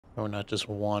Or we're not just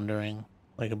wandering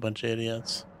like a bunch of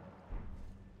idiots.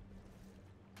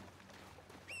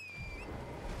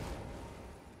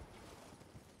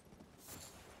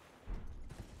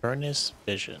 Furnace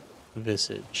Vision.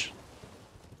 Visage.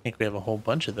 I think we have a whole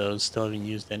bunch of those. Still haven't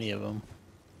used any of them.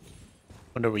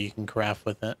 Wonder what you can craft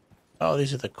with it. Oh,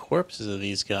 these are the corpses of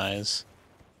these guys.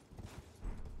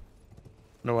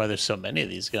 Wonder why there's so many of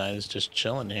these guys just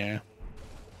chilling here.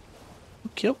 Who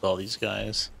killed all these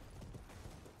guys?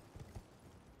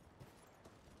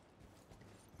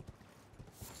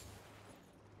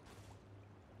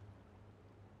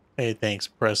 Hey, thanks,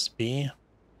 Press B.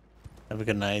 Have a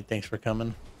good night. Thanks for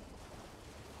coming.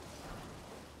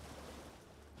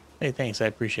 Hey, thanks. I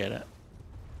appreciate it.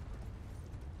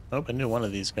 Oh, I knew one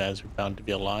of these guys were bound to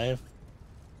be alive.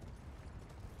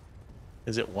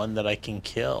 Is it one that I can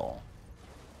kill?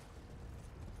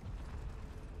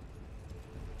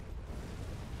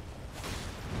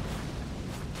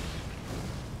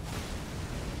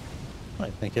 I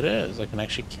think it is. I can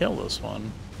actually kill this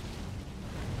one.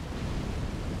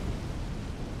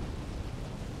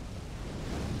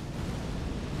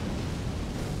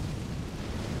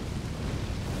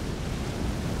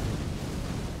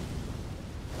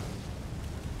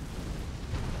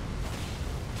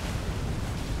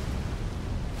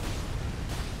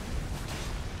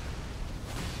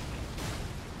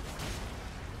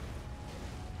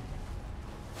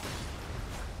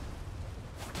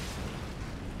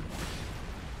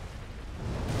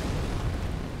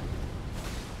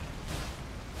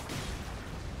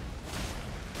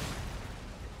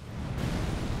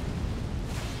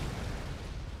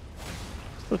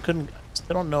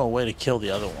 Still don't know a way to kill the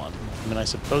other one. I mean, I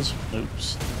suppose,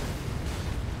 oops.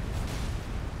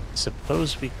 I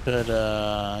suppose we could,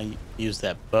 use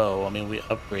that bow. I mean, we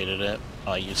upgraded it.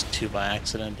 Oh, I used 2 by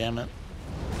accident, damn it.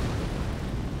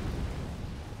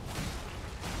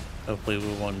 Hopefully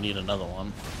we won't need another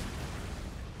one.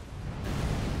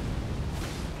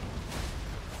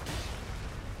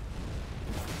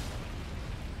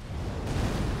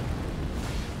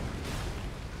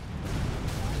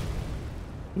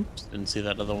 Oops, didn't see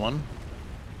that other one.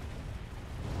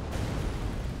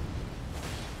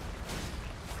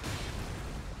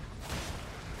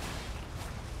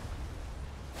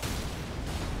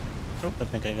 Oh, I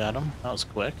think I got him. That was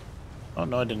quick. Oh,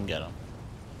 no, I didn't get him.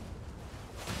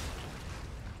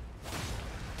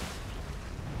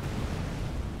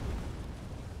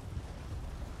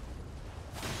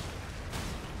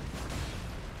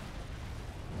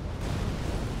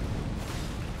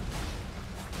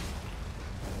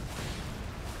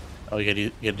 Oh,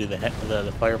 you gotta do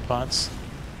the fire pots.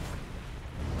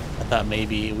 I thought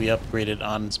maybe we upgraded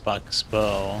Ansbach's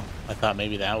bow. I thought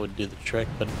maybe that would do the trick,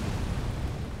 but it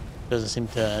doesn't seem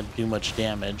to do much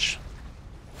damage.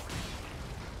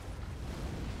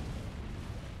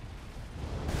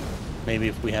 Maybe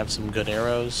if we have some good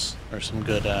arrows or some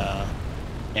good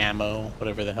ammo,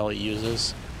 whatever the hell it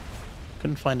uses.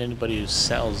 Couldn't find anybody who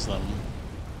sells them.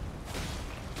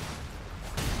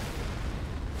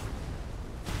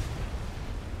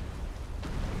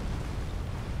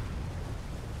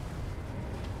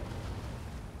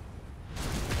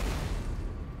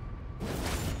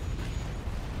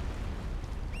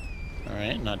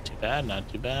 Alright, not too bad, not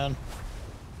too bad.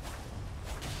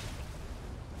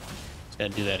 Just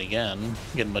gotta do that again.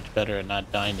 Getting much better at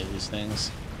not dying to these things.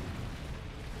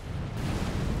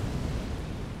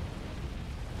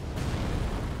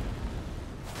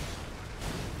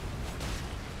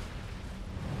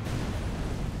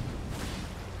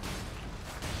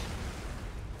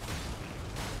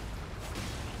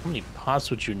 How many pots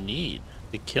would you need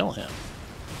to kill him?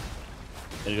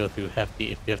 You gotta go through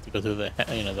hefty, if you have to go through the,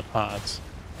 the pots.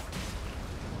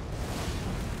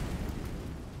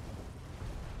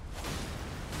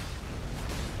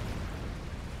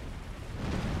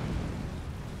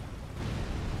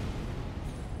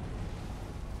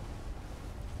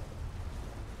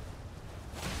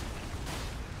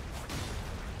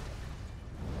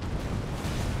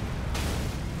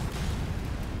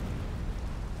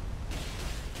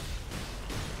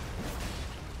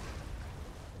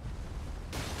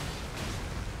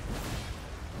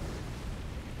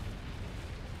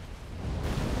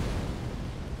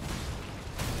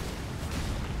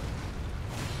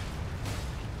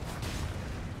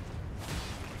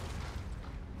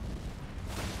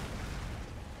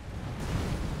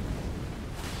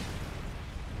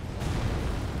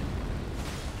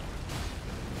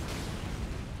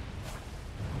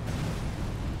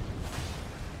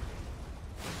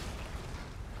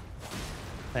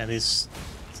 Man,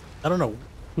 I don't know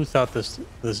who thought this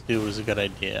dude was a good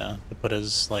idea to put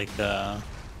as like a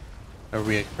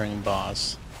reoccurring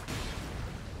boss.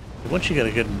 Once you get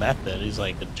a good method, he's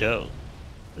like a joke.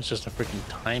 It's just a freaking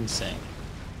time sink.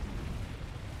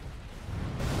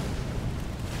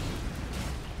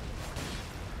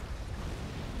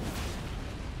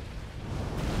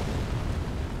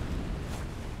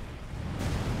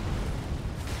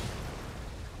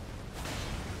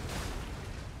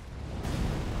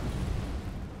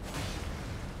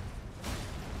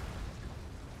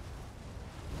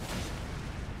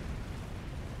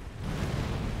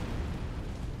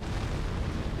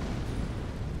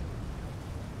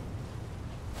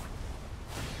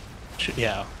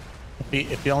 Yeah,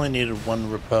 if you only needed one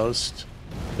riposte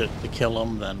to kill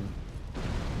him, then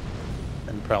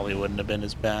probably wouldn't have been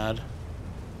as bad.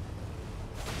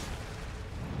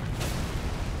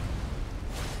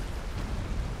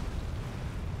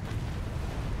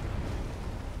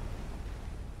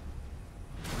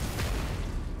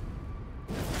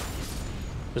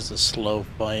 Just a slow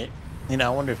fight. You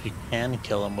know, I wonder if you can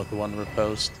kill him with one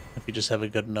riposte if you just have a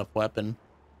good enough weapon.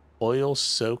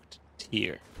 Oil-soaked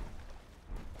tear.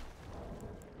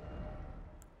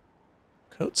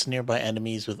 Coats nearby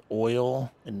enemies with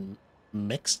oil and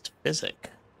mixed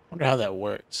physic. Wonder how that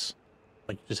works.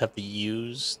 Like, you just have to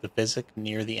use the physic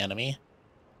near the enemy.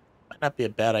 Might not be a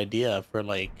bad idea for,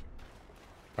 like,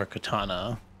 our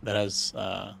katana that has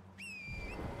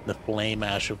the flame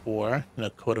ash of war. You know,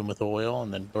 coat them with oil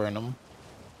and then burn them.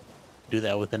 Do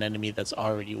that with an enemy that's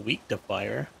already weak to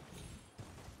fire.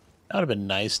 That would have been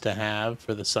nice to have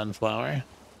for the sunflower.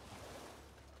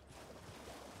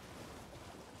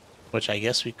 Which I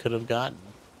guess we could have gotten,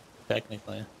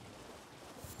 technically.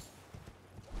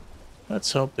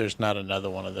 Let's hope there's not another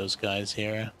one of those guys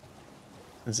here,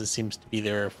 since it seems to be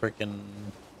their frickin'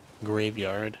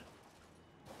 graveyard.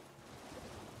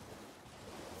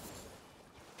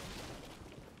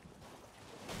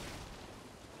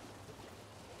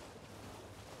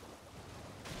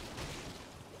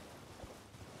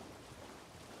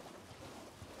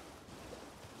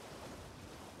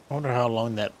 I wonder how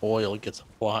long that oil gets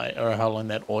applied, or how long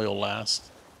that oil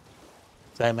lasts.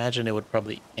 So I imagine it would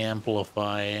probably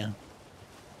amplify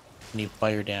any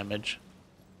fire damage.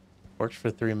 Works for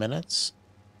 3 minutes.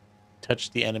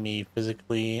 Touch the enemy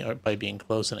physically or by being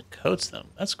close and it coats them.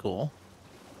 That's cool.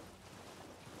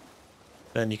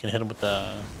 Then you can hit them with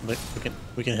the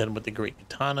we can hit them with the great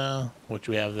katana, which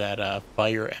we have that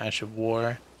fire ash of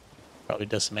war. Probably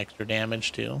does some extra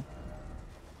damage too.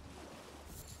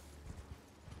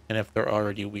 And if they're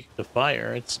already weak to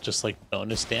fire, it's just like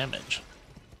bonus damage.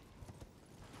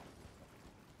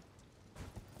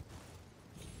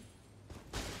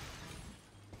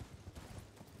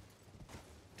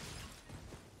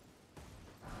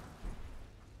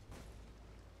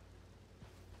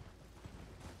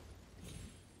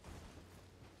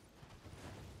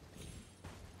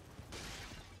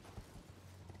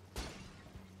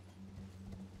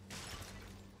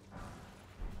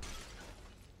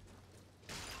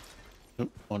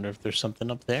 Oop, wonder if there's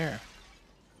something up there.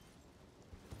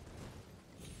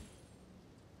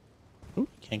 Oop,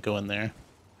 can't go in there.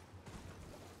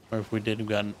 Or if we did,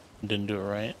 didn't do it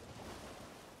right.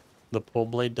 The pole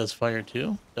blade does fire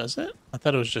too, does it? I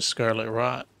thought it was just scarlet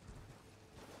rot.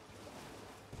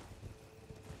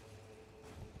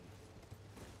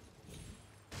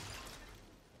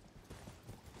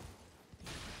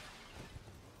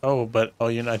 Oh, but oh,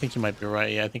 you know, I think you might be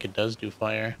right. Yeah, I think it does do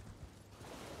fire.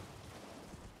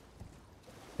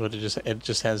 But it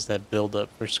just has that build up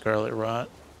for scarlet rot.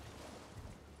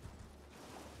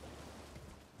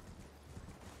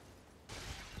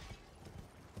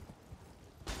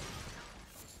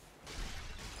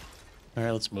 All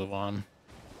right, let's move on.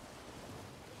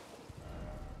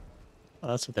 Oh,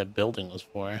 that's what that building was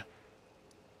for.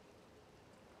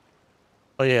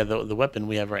 Oh yeah, the weapon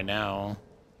we have right now.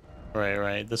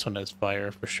 Right. This one has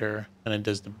fire for sure, and it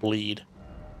does the bleed. I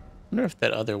wonder if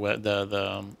that other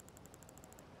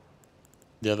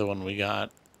the other one we got,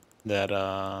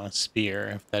 that spear,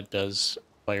 if that does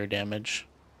fire damage.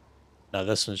 No,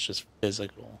 this one's just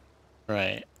physical.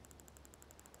 Right.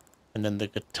 And then the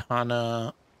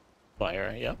katana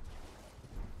fire, yep.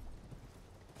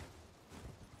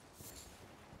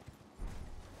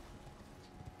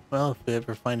 Well, if we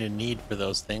ever find a need for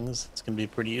those things, it's going to be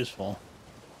pretty useful.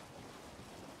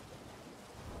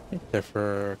 I think they're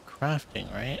for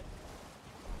crafting, right?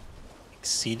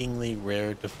 Exceedingly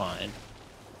rare to find.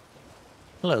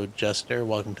 Hello, Jester.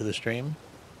 Welcome to the stream.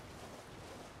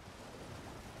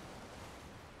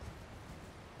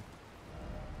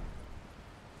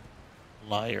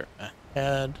 Liar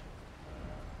ahead.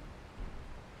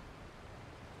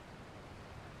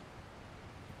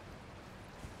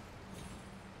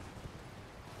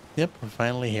 Yep, we're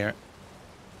finally here.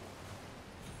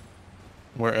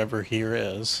 wherever here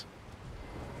is.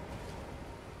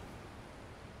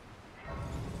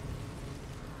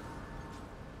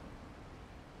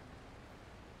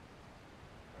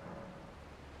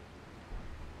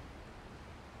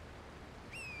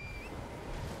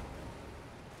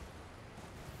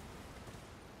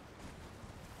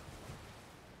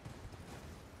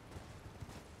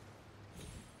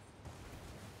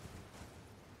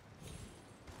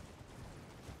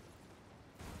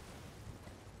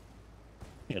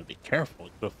 You gotta be careful.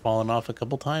 You could have fallen off a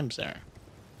couple times there.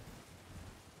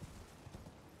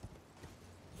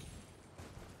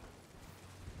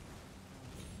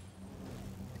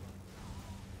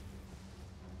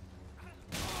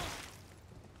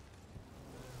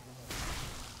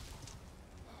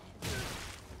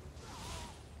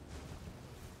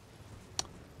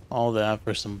 All that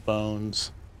for some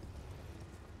bones.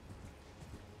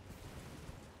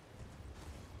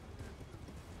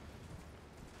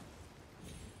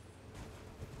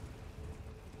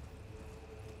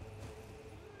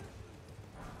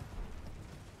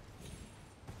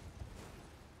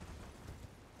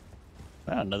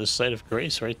 Wow, another site of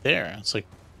grace right there. It's like,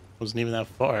 wasn't even that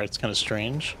far. It's kind of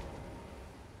strange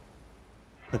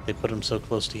that they put them so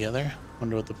close together.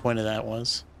 Wonder what the point of that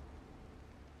was.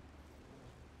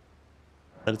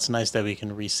 But it's nice that we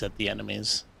can reset the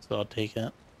enemies, so I'll take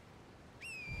it.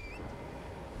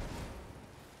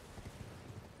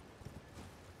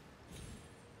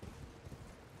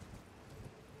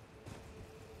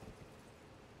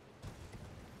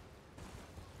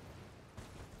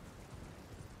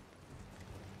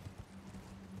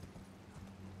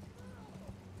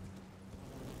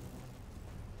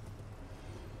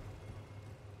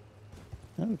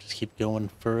 Oh, just keep going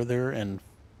further and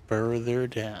further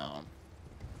down.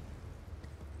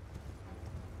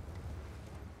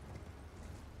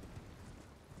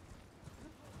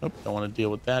 Oh, don't want to deal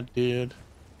with that dude.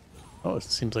 Oh, it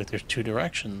seems like there's two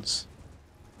directions.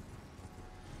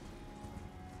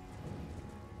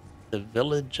 The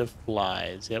Village of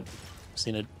Flies. Yep,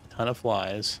 seen a ton of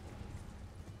flies.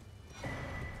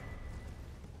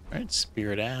 Alright,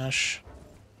 Spirit Ash.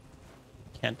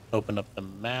 Can't open up the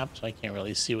map, so I can't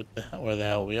really see what the where the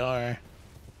hell we are.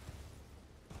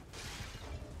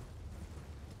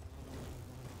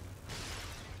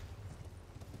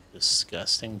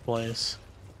 Disgusting place.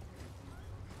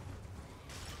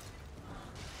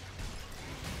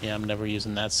 Yeah, I'm never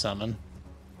using that summon.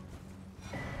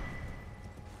 I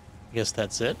guess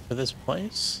that's it for this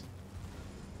place.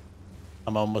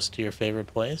 I'm almost to your favorite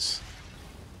place.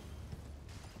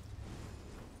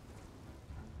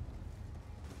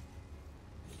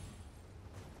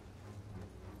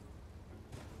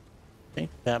 I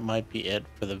think that might be it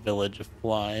for the Village of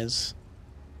Flies.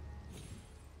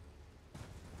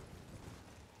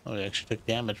 Oh, we actually took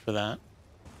damage for that.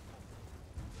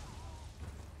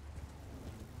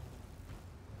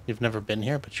 You've never been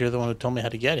here, but you're the one who told me how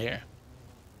to get here.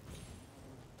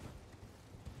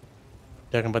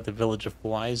 Talking about the Village of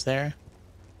Flies there?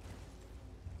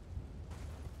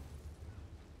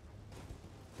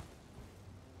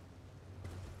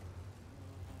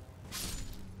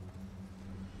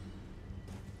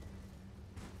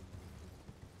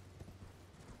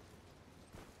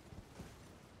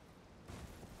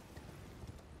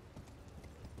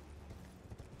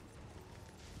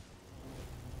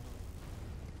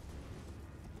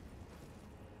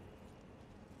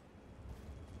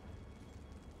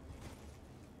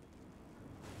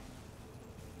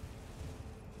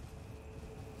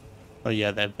 Oh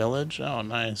yeah, that village? Oh,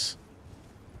 nice.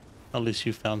 At least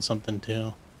you found something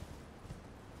too.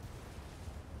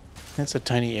 It's a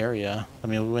tiny area. I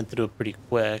mean, we went through it pretty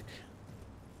quick.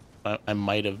 I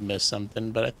might have missed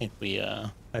something, but I think we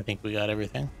got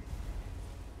everything.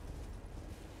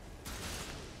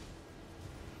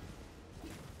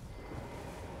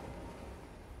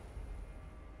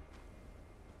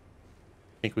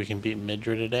 Think we can beat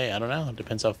Midra today? I don't know. It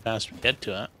depends how fast we get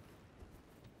to it.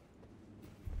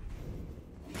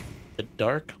 The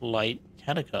Dark Light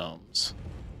Catacombs.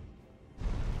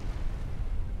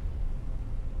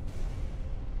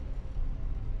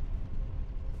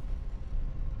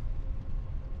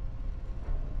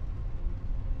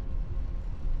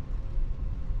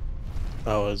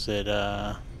 Oh, is it,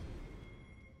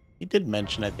 he did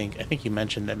mention, I think you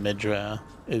mentioned that Midra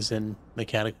is in the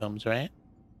catacombs, right?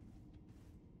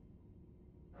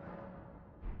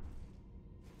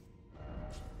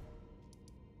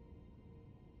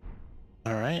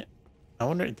 Alright. I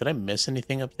wonder, did I miss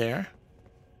anything up there?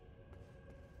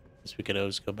 Guess we could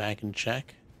always go back and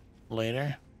check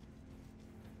later.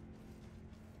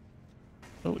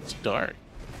 Oh, it's dark.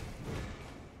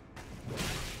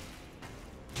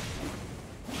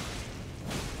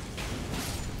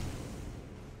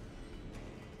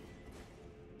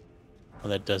 Well,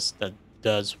 that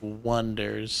does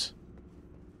wonders.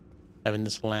 Having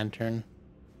this lantern.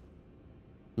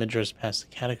 Midra's past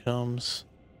the catacombs.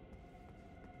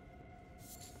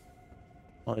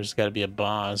 Well, there's got to be a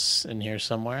boss in here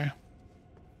somewhere.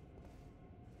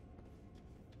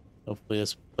 Hopefully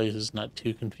this place is not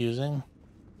too confusing.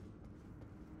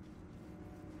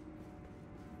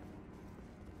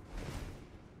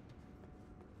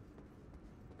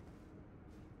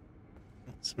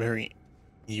 It's very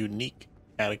unique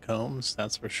catacombs,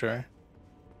 that's for sure.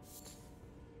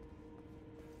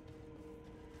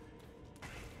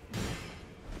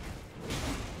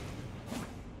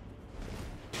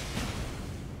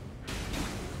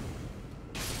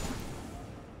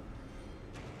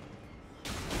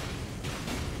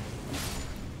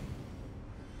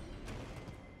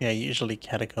 Yeah, usually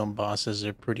catacomb bosses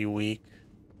are pretty weak.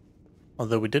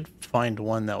 Although we did find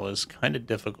one that was kind of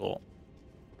difficult.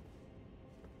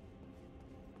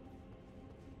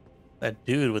 That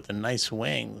dude with the nice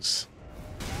wings.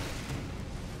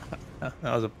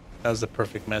 That was the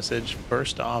perfect message.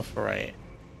 First off, right.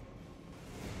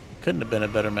 Couldn't have been a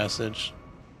better message.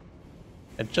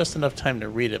 Had just enough time to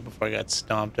read it before I got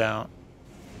stomped out.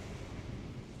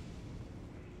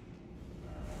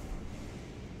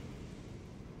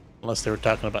 Unless they were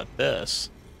talking about this.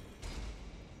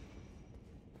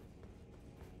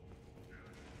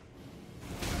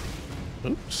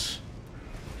 Oops.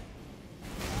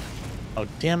 Oh,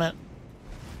 damn it.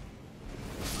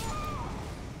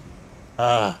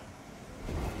 Ah.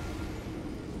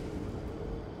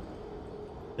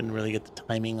 Didn't really get the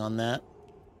timing on that.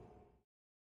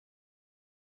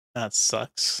 That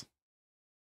sucks.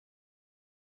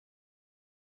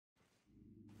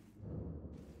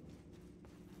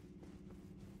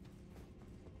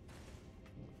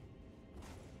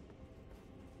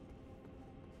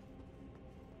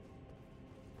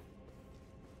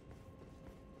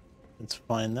 It's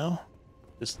fine though.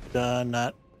 Just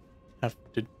not have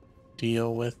to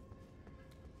deal with.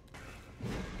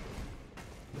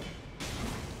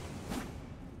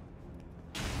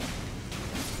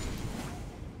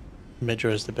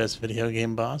 Midra is the best video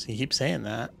game boss. He keeps saying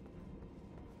that.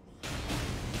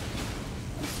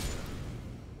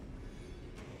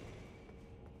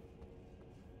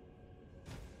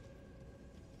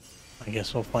 I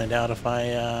guess we'll find out if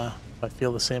I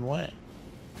feel the same way.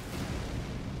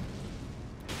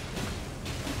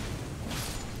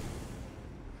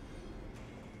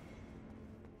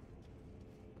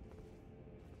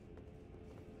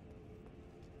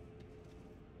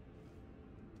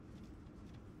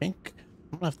 I think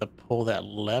I'm gonna have to pull that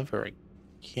lever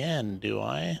again, do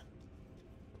I?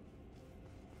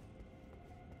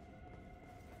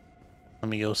 Let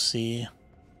me go see.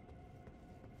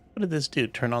 What did this do?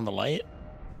 Turn on the light?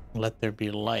 Let there be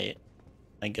light.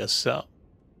 I guess so.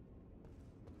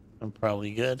 I'm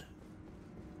probably good.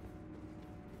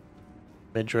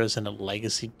 Midra's in a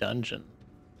legacy dungeon.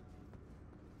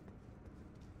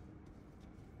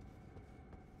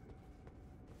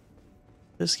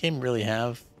 This game really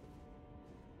have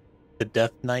the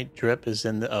Death Knight drip is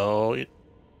in the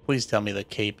please tell me the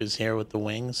cape is here with the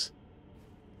wings.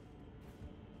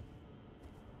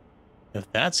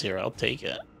 If that's here, I'll take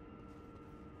it.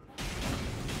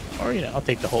 Or I'll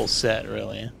take the whole set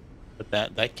really. But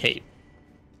that cape.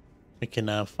 We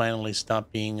can finally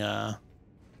stop being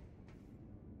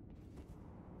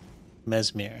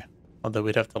Mesmer. Although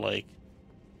we'd have to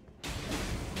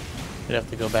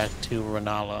go back to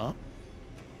Renala.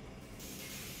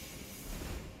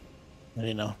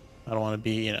 And I don't want to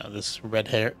be, this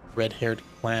red-haired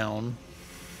clown.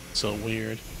 So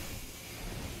weird.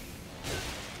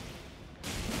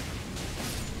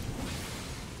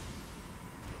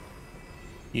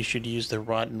 You should use the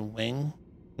rotten wing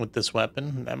with this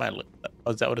weapon. That might look.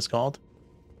 Oh, is that what it's called?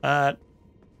 Not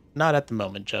at the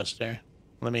moment, Jester.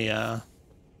 Let me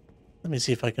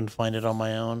see if I can find it on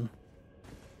my own.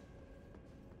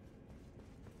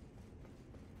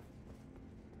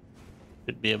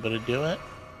 Should be able to do it.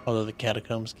 Although the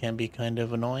catacombs can be kind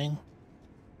of annoying.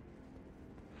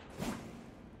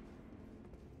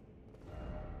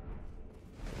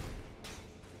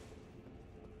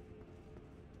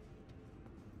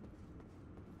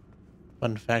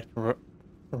 Fun fact,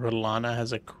 Rolana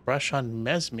has a crush on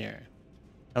Mesmer.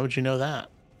 How would you know that?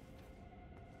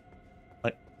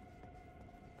 Like,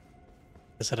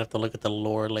 guess I'd have to look at the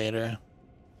lore later.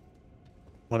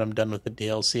 When I'm done with the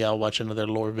DLC, I'll watch another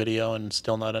lore video and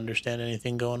still not understand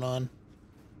anything going on.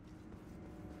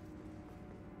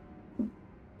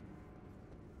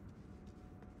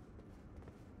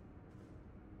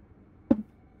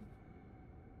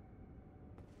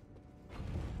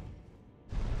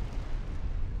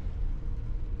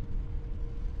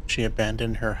 She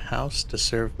abandoned her house to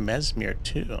serve Mesmir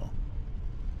too.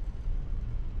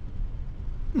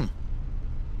 Hmm.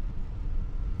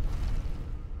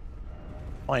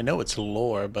 Well, I know it's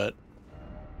lore, but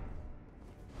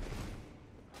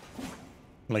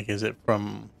like, is it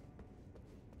from,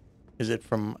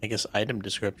 I guess, item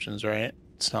descriptions, right?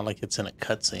 It's not like it's in a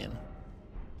cutscene.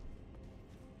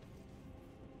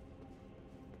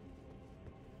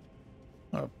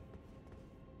 Oh,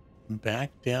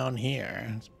 back down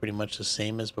here. It's pretty much the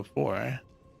same as before.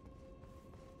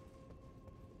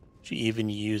 She even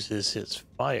uses his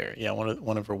fire. Yeah,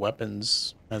 one of her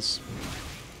weapons has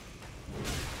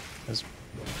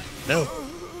no.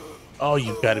 Oh,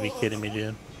 you've got to be kidding me,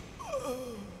 dude.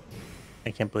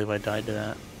 I can't believe I died to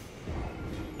that.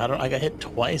 I got hit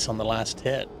twice on the last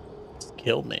hit. It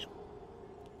killed me.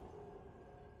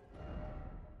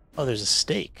 Oh, there's a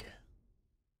stake.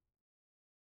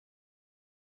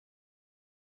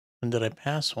 And did I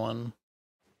pass one?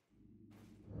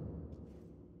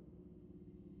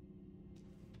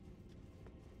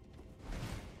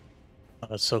 Oh,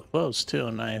 it's so close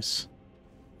too. Nice.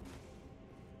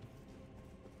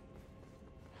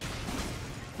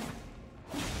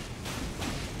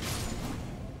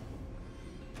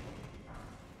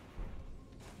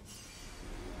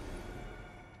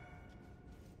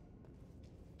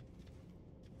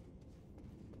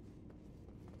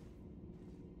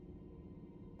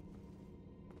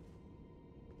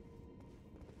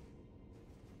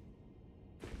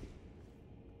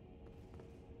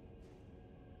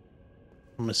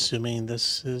 I'm assuming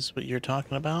this is what you're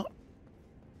talking about.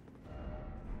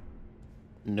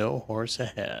 No horse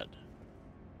ahead.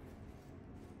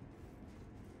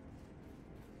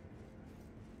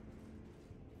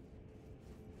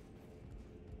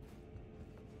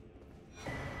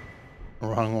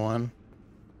 Wrong one.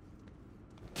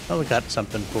 Oh, we got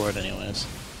something for it anyways.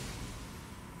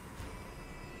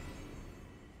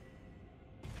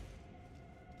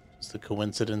 Just a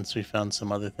coincidence we found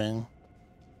some other thing.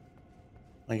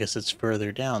 I guess it's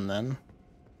further down then.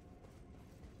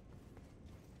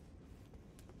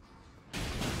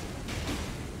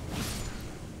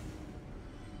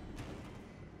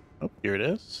 Oh, here it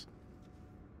is.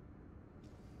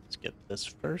 Let's get this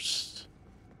first.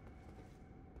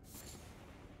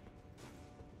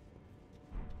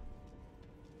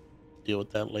 Deal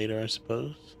with that later, I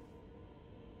suppose.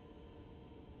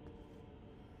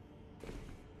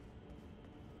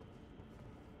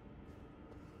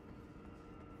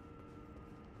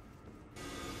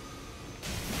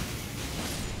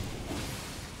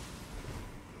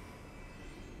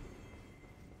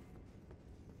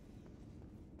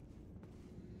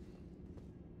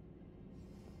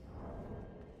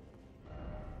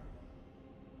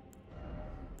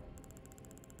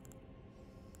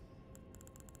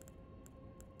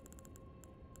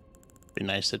 Be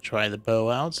nice to try the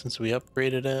bow out since we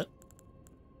upgraded it.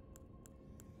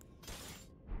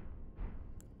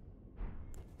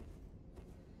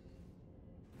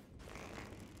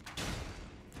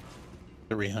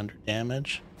 $300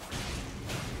 damage.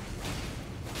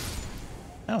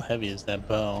 How heavy is that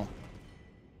bow?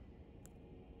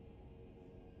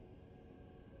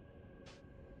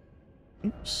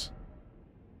 Oops.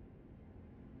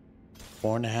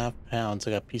 4.5 pounds.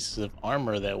 I got pieces of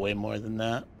armor that weigh more than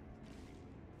that.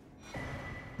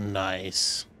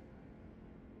 Nice.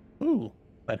 Ooh,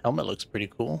 that helmet looks pretty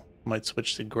cool. Might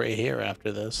switch to gray hair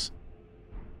after this.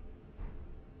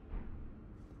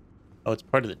 Oh, it's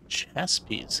part of the chest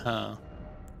piece, huh?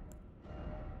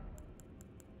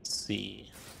 Let's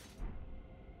see.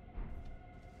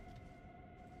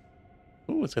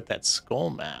 Ooh, it's got that skull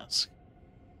mask.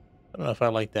 I don't know if I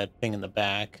like that thing in the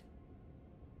back.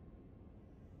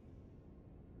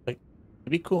 Like,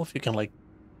 it'd be cool if you can, like,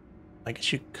 I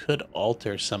guess you could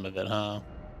alter some of it, huh?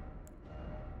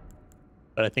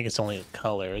 But I think it's only a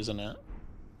color, isn't it?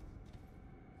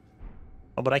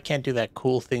 Oh, but I can't do that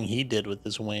cool thing he did with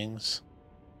his wings.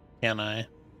 Can I?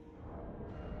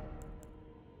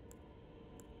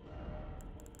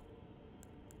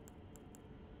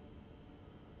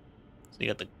 So you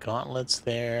got the gauntlets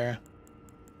there.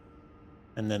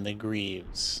 And then the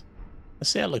greaves. I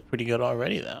say I look pretty good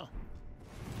already, though.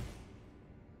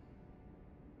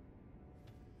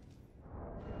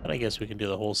 But I guess we can do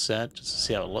the whole set just to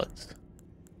see how it looks.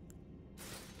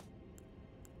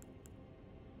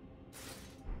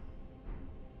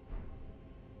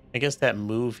 I guess that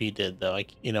move he did, though,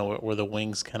 like, you know, where the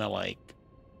wings kind of like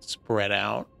spread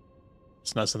out.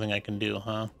 It's not something I can do,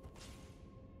 huh?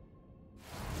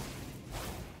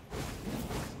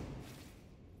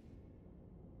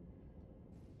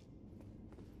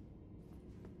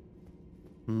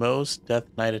 most Death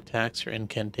Knight attacks are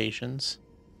incantations.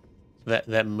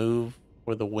 That move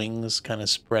where the wings kind of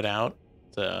spread out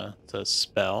to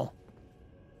spell.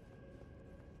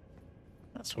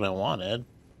 That's what I wanted.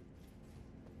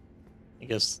 I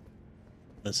guess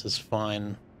this is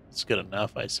fine. It's good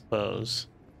enough, I suppose.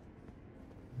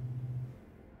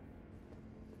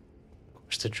 Of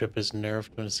course, the trip is nerfed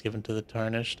when it's given to the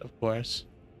Tarnished, of course.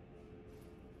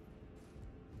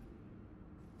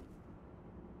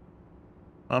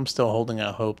 I'm still holding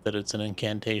out hope that it's an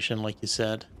incantation, like you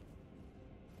said.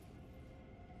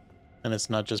 And it's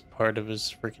not just part of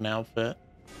his freaking outfit.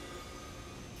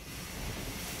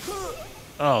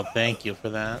 Oh, thank you for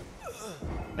that.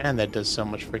 Man, that does so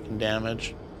much freaking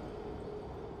damage.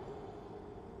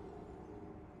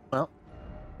 Well,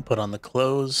 put on the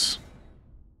clothes.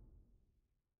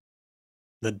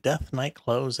 The Death Knight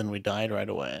clothes, and we died right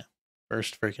away.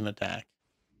 First freaking attack.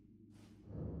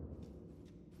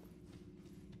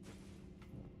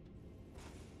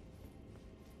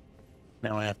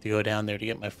 Now I have to go down there to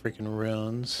get my freaking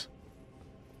runes.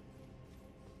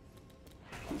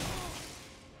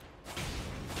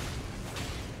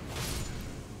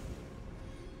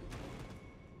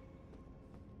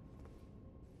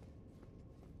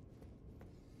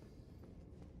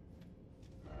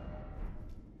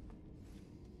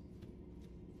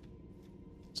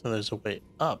 So there's a way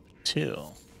up, too.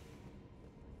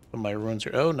 But my runes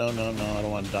are... Oh, no, no, no, I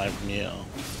don't want to die from you.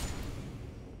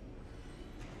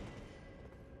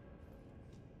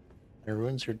 My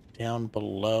runes are down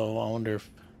below. I wonder if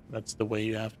that's the way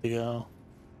you have to go.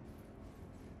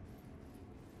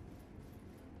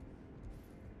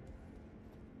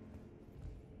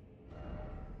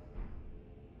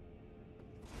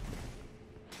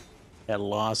 I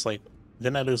lost, like...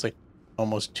 Didn't I lose, like,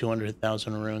 almost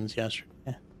 200,000 runes yesterday?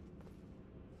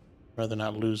 Rather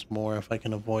not lose more if I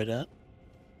can avoid it.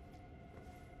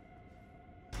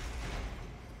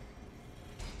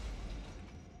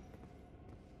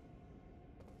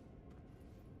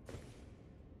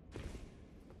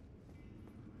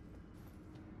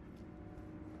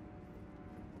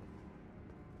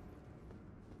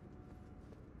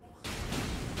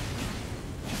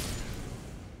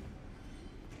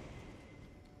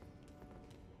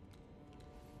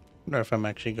 I wonder if I'm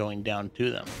actually going down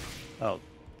to them. Oh,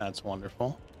 that's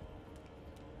wonderful.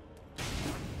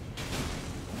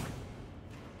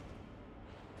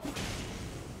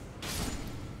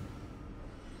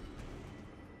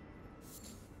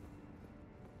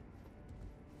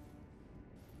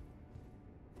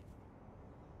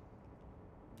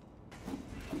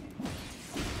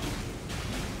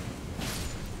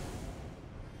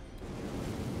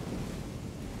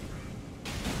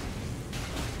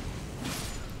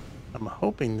 I'm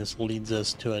hoping this leads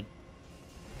us to a...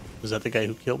 Is that the guy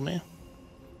who killed me?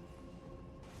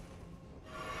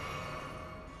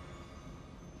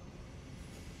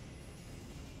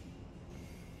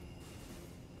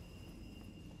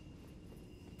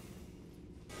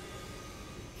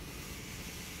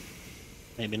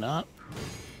 Maybe not.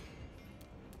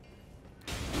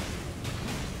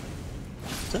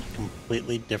 Is that a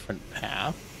completely different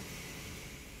path?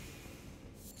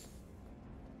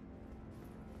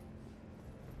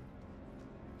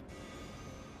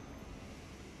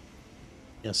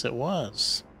 Yes, it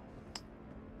was.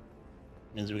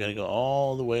 Means we gotta go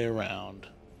all the way around.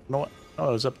 You know what? Oh,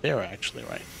 it was up there actually,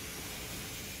 right? I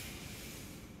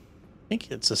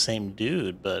think it's the same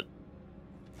dude, but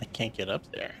I can't get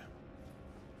up there.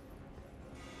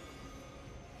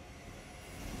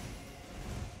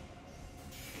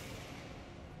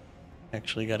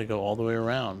 Actually gotta go all the way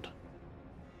around.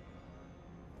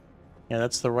 Yeah,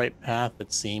 that's the right path,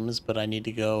 it seems, but I need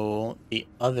to go the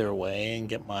other way and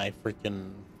get my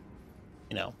freaking,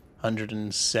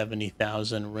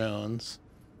 170,000 runes.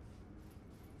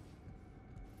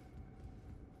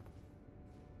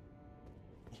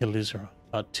 You lose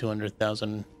about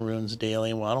 200,000 runes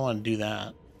daily. Well, I don't want to do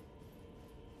that.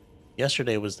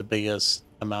 Yesterday was the biggest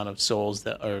amount of souls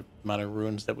or amount of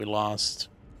runes that we lost.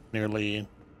 Nearly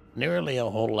a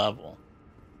whole level.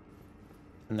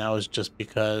 And that was just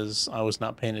because I was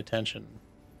not paying attention.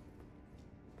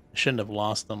 I shouldn't have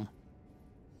lost them.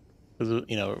 Because,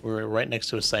 we're right next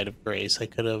to a site of grace. I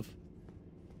could have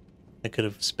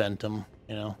spent them,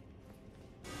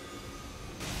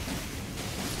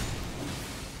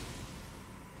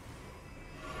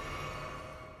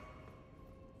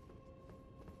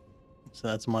 So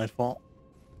that's my fault.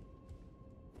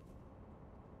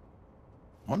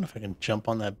 I wonder if I can jump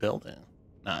on that building.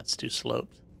 Nah, it's too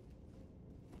sloped.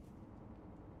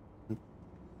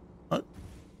 What?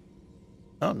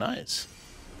 Oh, nice.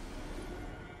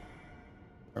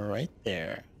 Right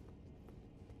there.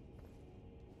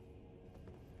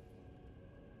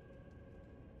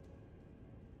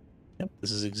 Yep,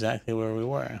 this is exactly where we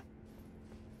were.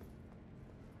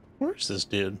 Where's this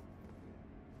dude?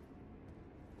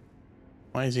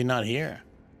 Why is he not here?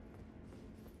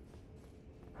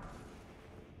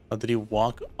 Oh, did he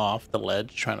walk off the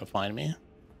ledge trying to find me?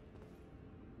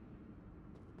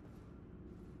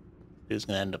 Dude's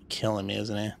gonna end up killing me,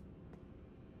 isn't he?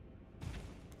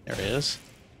 There he is.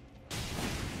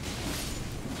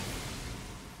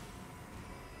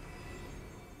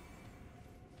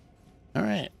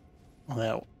 Alright. Well,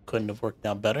 that couldn't have worked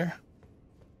out better.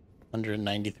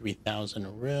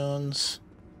 193,000 runes.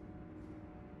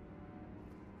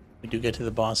 We do get to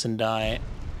the boss and die.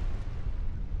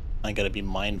 I gotta be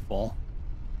mindful.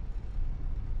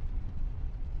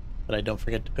 But I don't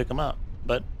forget to pick him up.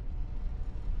 But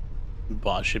the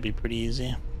boss should be pretty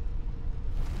easy.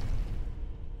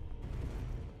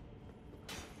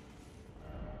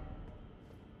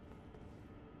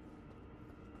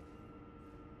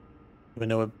 We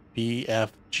know what B,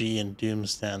 F, G, and Doom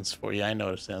stands for. Yeah, I know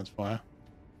what it stands for. At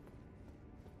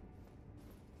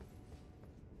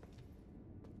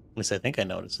least I think I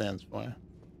know what it stands for.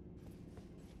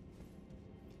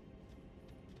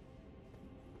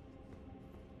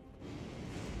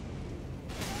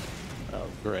 Oh,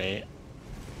 great.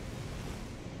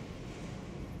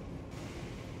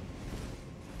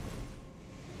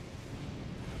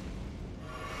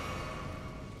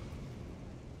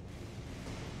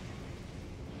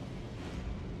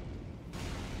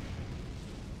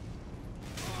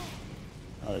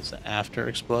 Oh, it's an after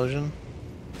explosion.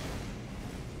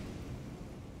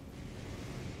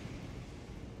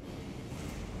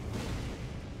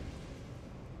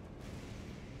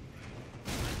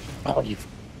 Oh, you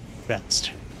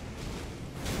bastard.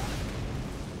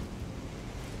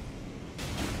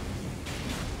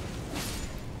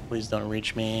 Please don't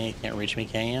reach me. You can't reach me,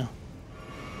 can you?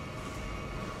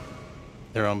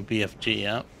 Their own BFG,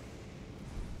 yep.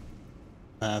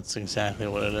 That's exactly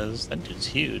what it is. That dude's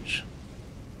huge.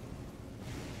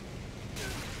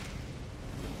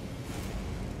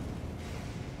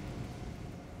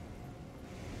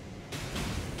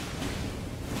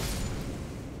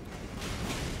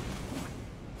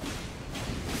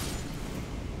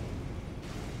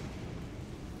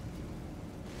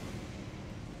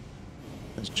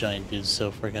 This giant dude's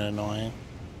so freaking annoying.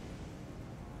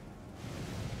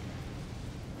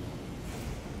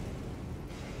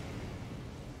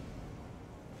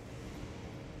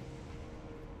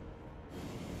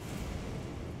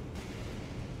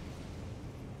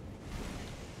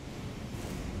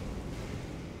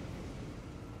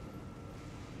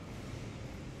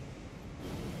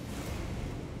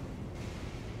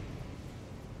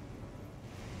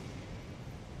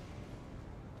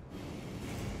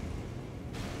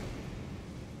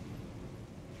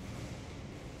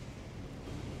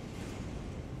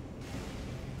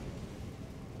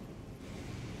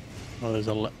 Oh, there's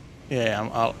a... Yeah,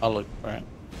 I'll look for it.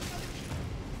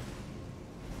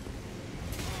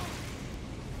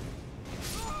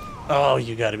 Oh,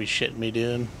 you gotta be shitting me,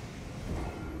 dude.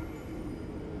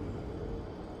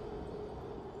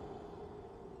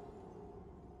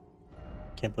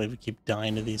 Can't believe we keep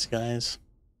dying to these guys.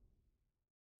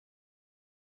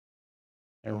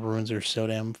 Their runes are so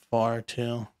damn far,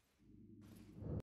 too.